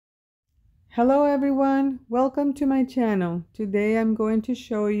Hello everyone, welcome to my channel. Today I'm going to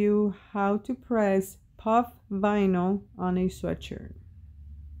show you how to press puff vinyl on a sweatshirt.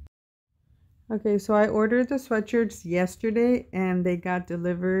 Okay, so I ordered the sweatshirts yesterday and they got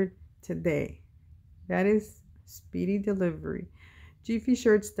delivered today. That is speedy delivery.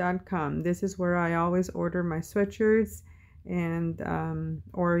 jiffyshirts.com. This is where I always order my sweatshirts and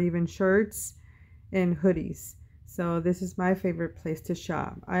or even shirts and hoodies. So this is my favorite place to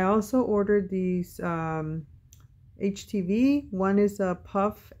shop. I also ordered these HTV. One is a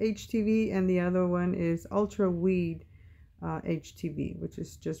puff HTV and the other one is ultra weed HTV, which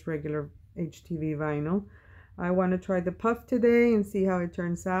is just regular HTV vinyl. I want to try the puff today and see how it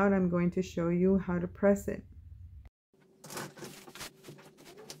turns out. I'm going to show you how to press it.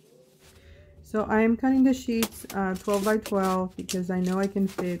 So I am cutting the sheets 12 by 12 because I know I can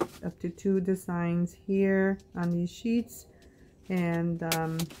fit up to 2 designs here on these sheets, and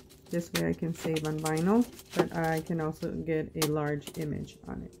this way I can save on vinyl, but I can also get a large image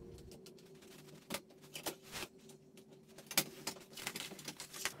on it.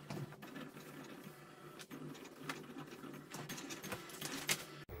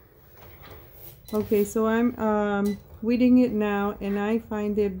 Okay, so I'm weeding it now, and I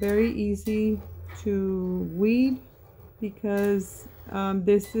find it very easy to weed because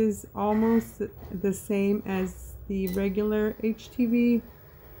this is almost the same as the regular HTV,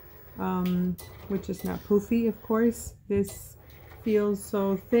 which is not poofy, of course. This feels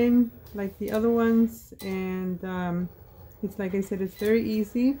so thin like the other ones, and it's like I said, it's very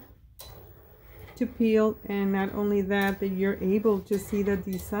easy to peel, and not only that, that you're able to see the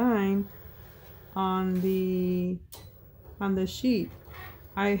design on the sheet.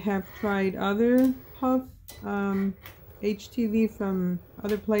 I have tried other puff HTV from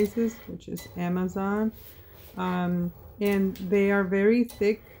other places, which is Amazon, and they are very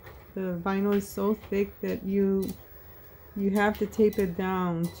thick. The vinyl is so thick that you have to tape it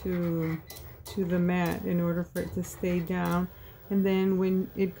down to the mat in order for it to stay down, and then when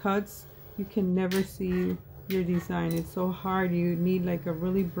it cuts you can never see your design. It's so hard. You need like a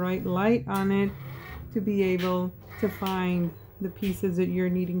really bright light on it to be able to find the pieces that you're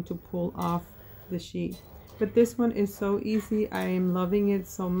needing to pull off the sheet. But this one is so easy. I am loving it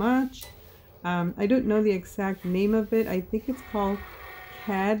so much. I don't know the exact name of it. I think it's called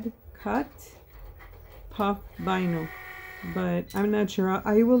CAD Cut Puff Vinyl, but I'm not sure.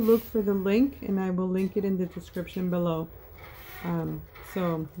 I will look for the link and I will link it in the description below.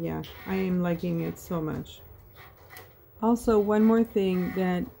 So yeah, I am liking it so much. Also, one more thing,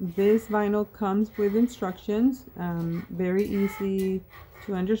 that this vinyl comes with instructions, very easy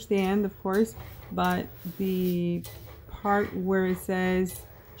to understand, of course, but the part where it says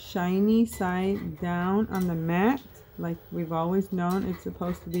shiny side down on the mat, like we've always known, it's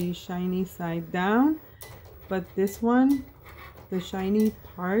supposed to be shiny side down, but this one, the shiny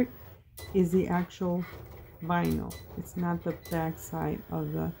part is the actual vinyl. It's not the back side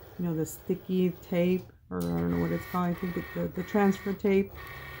of the, you know, the sticky tape, or I don't know what it's called. I think it's the transfer tape.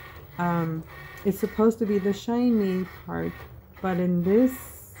 It's supposed to be the shiny part, but in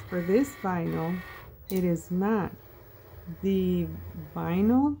this, for this vinyl, it is not. The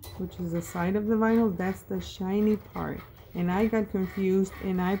vinyl, which is the side of the vinyl, that's the shiny part. And I got confused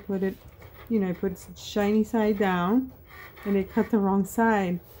and I put it, you know, I put shiny side down and it cut the wrong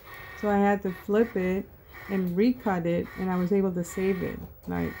side. So I had to flip it and recut it, and I was able to save it.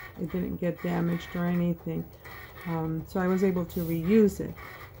 Like, it didn't get damaged or anything, so I was able to reuse it.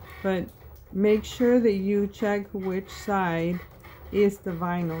 But make sure that you check which side is the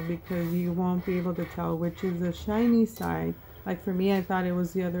vinyl, because you won't be able to tell which is the shiny side. Like for me, I thought it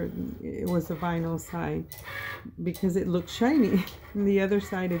was the vinyl side because it looked shiny and the other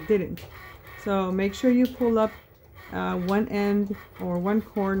side it didn't. So make sure you pull up one end or one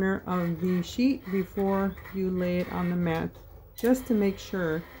corner of the sheet before you lay it on the mat, just to make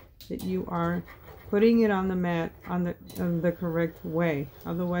sure that you are putting it on the mat on the correct way.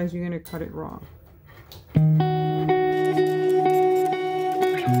 Otherwise you're going to cut it wrong.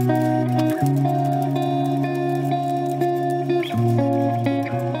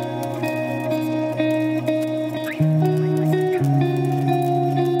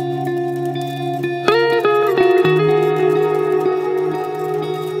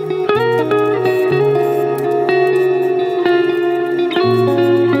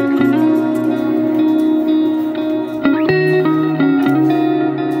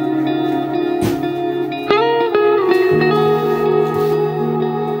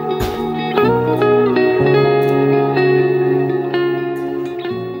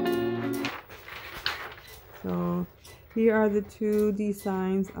 2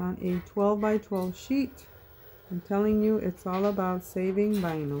 designs on a 12 by 12 sheet. I'm telling you, it's all about saving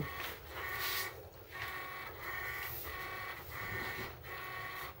vinyl.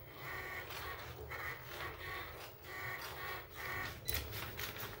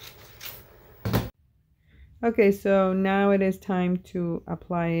 Okay, so now it is time to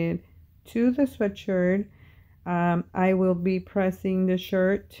apply it to the sweatshirt. I will be pressing the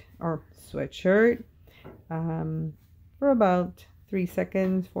shirt or sweatshirt for about 3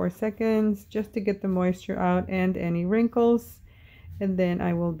 seconds, 4 seconds, just to get the moisture out and any wrinkles. And then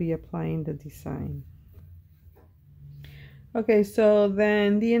I will be applying the design. Okay, so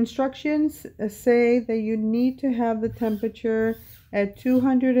then the instructions say that you need to have the temperature at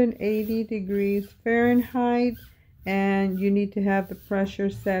 280 degrees Fahrenheit, and you need to have the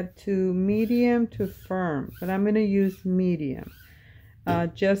pressure set to medium to firm, but I'm going to use medium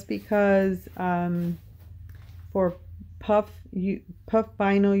just because for puff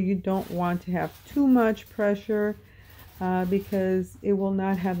vinyl you don't want to have too much pressure because it will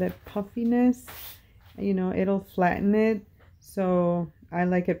not have that puffiness, you know, it'll flatten it. So I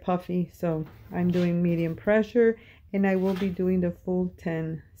like it puffy, so I'm doing medium pressure, and I will be doing the full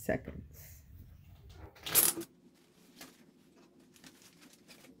 10 seconds.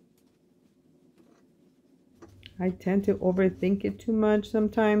 I tend to overthink it too much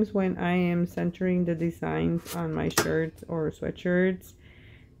sometimes when I am centering the designs on my shirts or sweatshirts,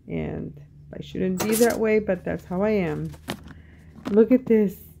 and I shouldn't be that way, but that's how I am. Look at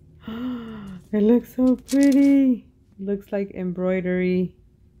this. It looks so pretty. Looks like embroidery.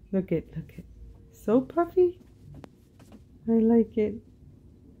 Look it. So puffy. I like it.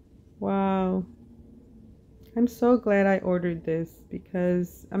 Wow. I'm so glad I ordered this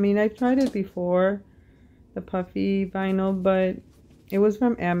because, I mean, I've tried it before, the puffy vinyl, but it was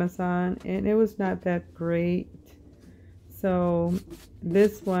from Amazon and it was not that great. So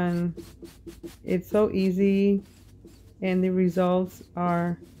this one, it's so easy and the results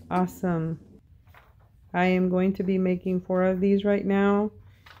are awesome. I am going to be making 4 of these right now.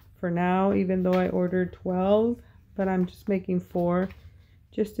 For now, even though I ordered 12, but I'm just making 4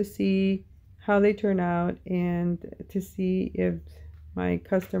 just to see how they turn out and to see if my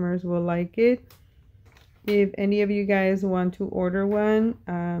customers will like it. If any of you guys want to order one,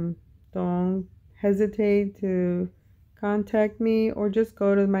 don't hesitate to contact me or just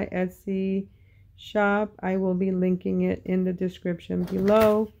go to my Etsy shop. I will be linking it in the description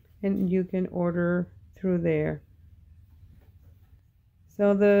below and you can order through there.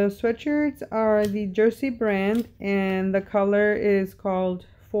 So the sweatshirts are the Jersey brand and the color is called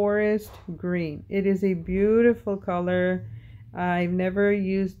Forest Green. It is a beautiful color. I've never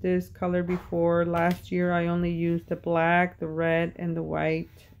used this color before. Last year I only used the black, the red, and the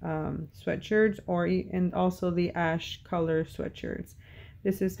white sweatshirts, and also the ash color sweatshirts.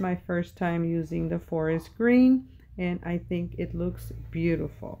 This is my first time using the Forest Green and I think it looks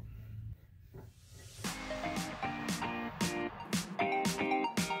beautiful.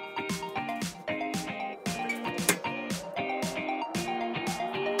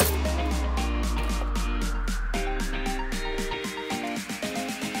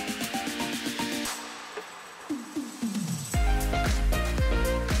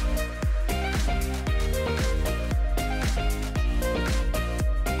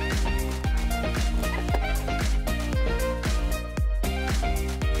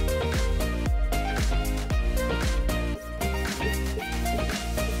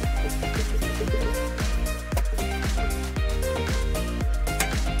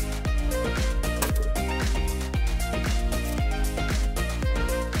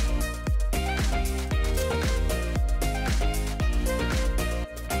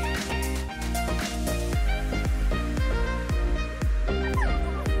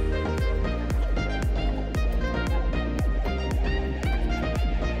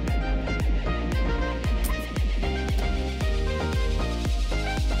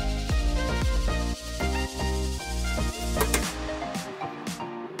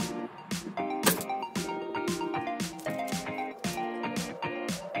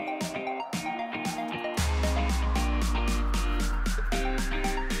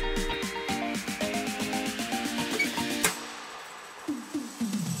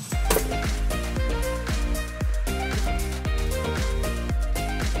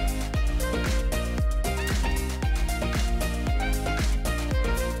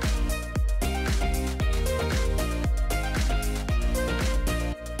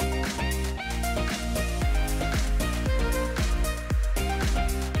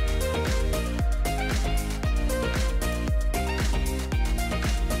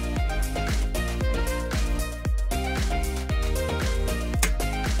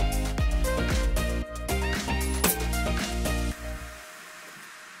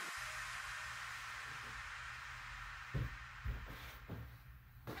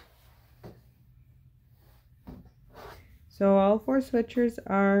 So all 4 sweatshirts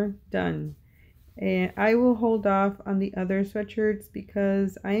are done. And I will hold off on the other sweatshirts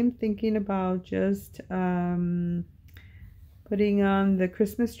because I am thinking about just putting on the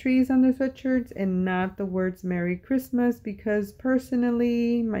Christmas trees on the sweatshirts and not the words Merry Christmas, because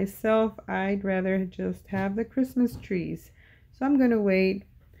personally, myself, I'd rather just have the Christmas trees. So I'm going to wait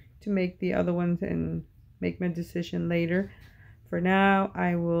to make the other ones and make my decision later. For now,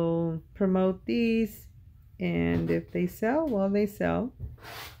 I will promote these, and if they sell, well, they sell.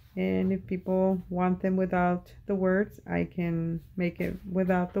 And if people want them without the words, I can make it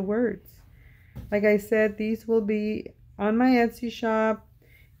without the words. Like I said, these will be on my Etsy shop,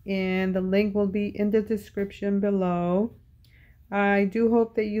 and the link will be in the description below. I do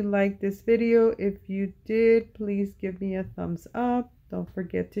hope that you liked this video. If you did, please give me a thumbs up. Don't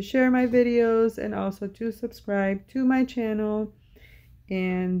forget to share my videos and also to subscribe to my channel.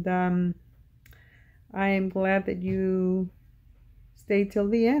 And I am glad that you stay till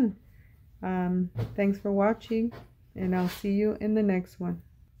the end. Thanks for watching, and I'll see you in the next one.